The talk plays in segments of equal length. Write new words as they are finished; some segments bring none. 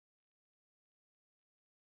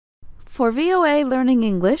For VOA Learning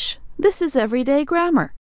English, this is Everyday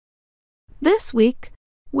Grammar. This week,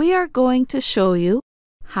 we are going to show you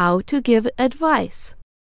how to give advice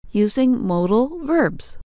using modal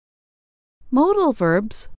verbs. Modal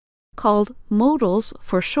verbs, called modals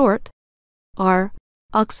for short, are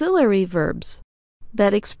auxiliary verbs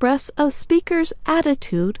that express a speaker's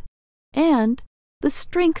attitude and the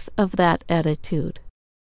strength of that attitude.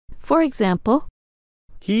 For example,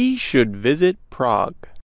 he should visit Prague.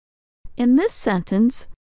 In this sentence,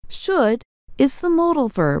 should is the modal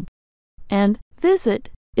verb and visit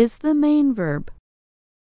is the main verb.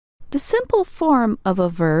 The simple form of a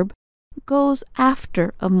verb goes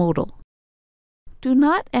after a modal. Do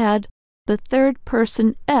not add the third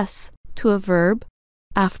person s to a verb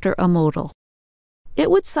after a modal.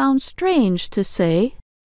 It would sound strange to say,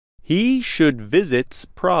 he should visit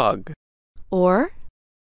Prague. Or,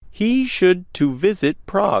 he should to visit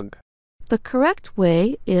Prague. The correct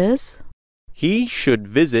way is, he should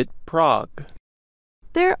visit Prague.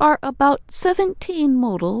 There are about 17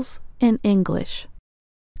 modals in English.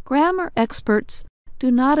 Grammar experts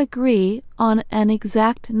do not agree on an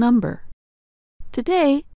exact number.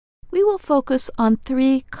 Today, we will focus on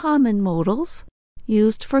 3 common modals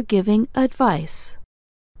used for giving advice: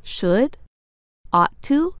 should, ought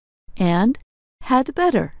to, and had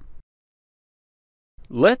better.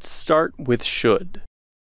 Let's start with should.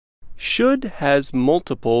 Should has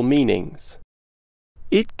multiple meanings.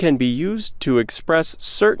 It can be used to express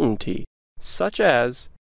certainty, such as,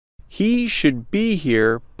 he should be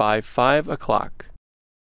here by 5 o'clock.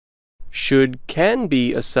 Should can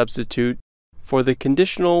be a substitute for the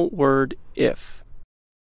conditional word if.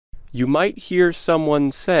 You might hear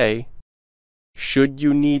someone say, should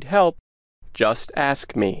you need help, just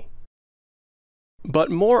ask me.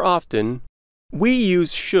 But more often, we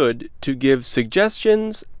use should to give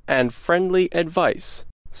suggestions and friendly advice,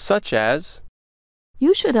 such as,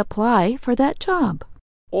 you should apply for that job.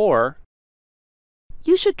 Or,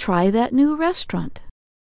 you should try that new restaurant.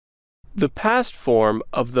 The past form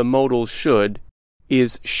of the modal should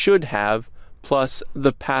is should have plus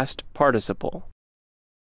the past participle.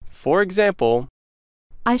 For example,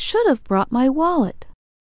 I should have brought my wallet.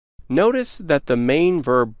 Notice that the main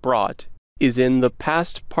verb brought is in the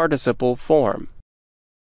past participle form.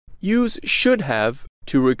 Use should have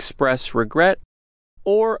to express regret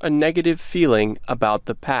or a negative feeling about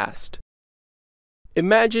the past.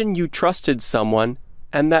 Imagine you trusted someone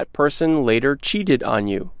and that person later cheated on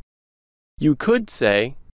you. You could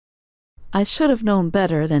say, I should have known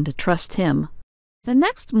better than to trust him. The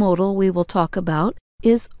next modal we will talk about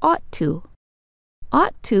is ought to.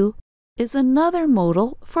 Ought to is another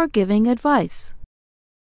modal for giving advice.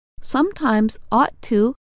 Sometimes ought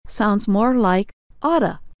to sounds more like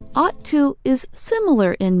oughta. Ought to is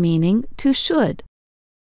similar in meaning to should,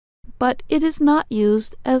 but it is not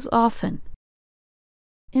used as often.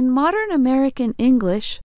 In modern American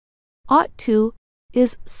English, ought to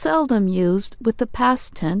is seldom used with the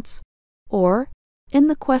past tense or in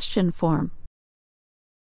the question form.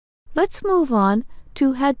 Let's move on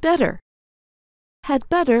to had better. Had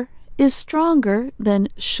better is stronger than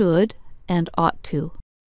should and ought to.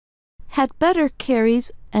 Had better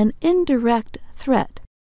carries an indirect threat.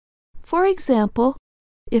 For example,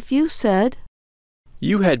 if you said,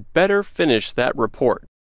 you had better finish that report.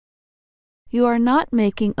 You are not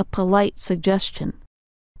making a polite suggestion.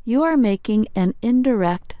 You are making an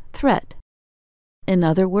indirect threat. In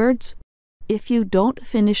other words, if you don't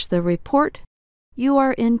finish the report, you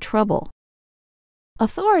are in trouble.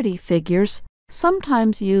 Authority figures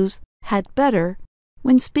sometimes use had better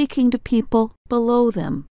when speaking to people below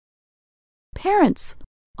them. Parents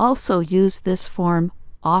also use this form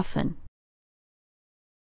often.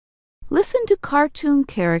 Listen to cartoon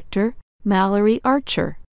character Mallory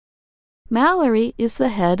Archer. Mallory is the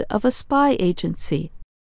head of a spy agency.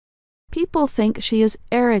 People think she is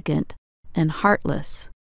arrogant and heartless.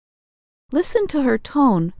 Listen to her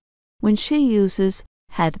tone when she uses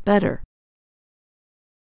had better.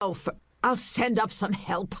 Oh, I'll send up some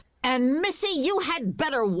help. And Missy, you had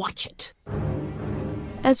better watch it.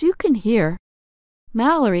 As you can hear,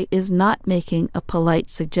 Mallory is not making a polite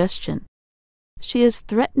suggestion. She is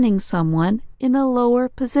threatening someone in a lower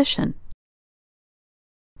position.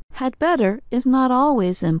 Had better is not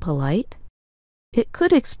always impolite. It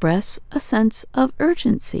could express a sense of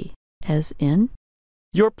urgency, as in,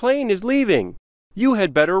 your plane is leaving. You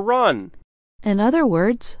had better run. In other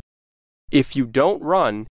words, if you don't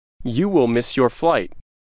run, you will miss your flight.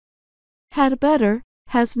 Had better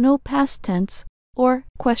has no past tense or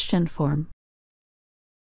question form.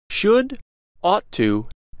 Should, ought to,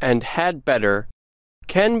 and had better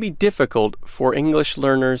can be difficult for English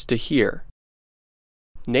learners to hear.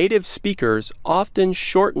 Native speakers often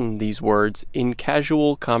shorten these words in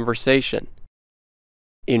casual conversation.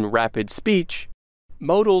 In rapid speech,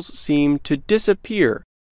 modals seem to disappear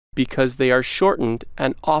because they are shortened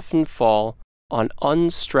and often fall on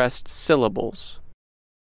unstressed syllables.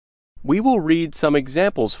 We will read some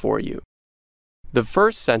examples for you. The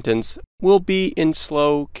first sentence will be in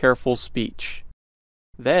slow, careful speech.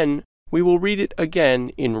 Then we will read it again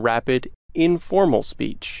in rapid, informal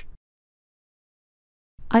speech.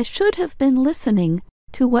 I should have been listening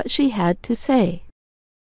to what she had to say.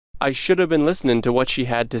 I should have been listening to what she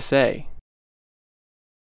had to say.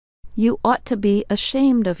 You ought to be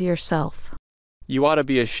ashamed of yourself. You ought to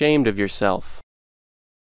be ashamed of yourself.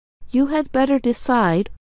 You had better decide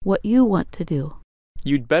what you want to do.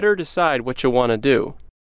 You'd better decide what you want to do.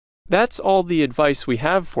 That's all the advice we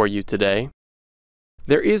have for you today.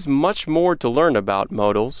 There is much more to learn about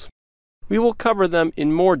modals. We will cover them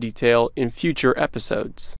in more detail in future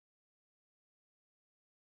episodes.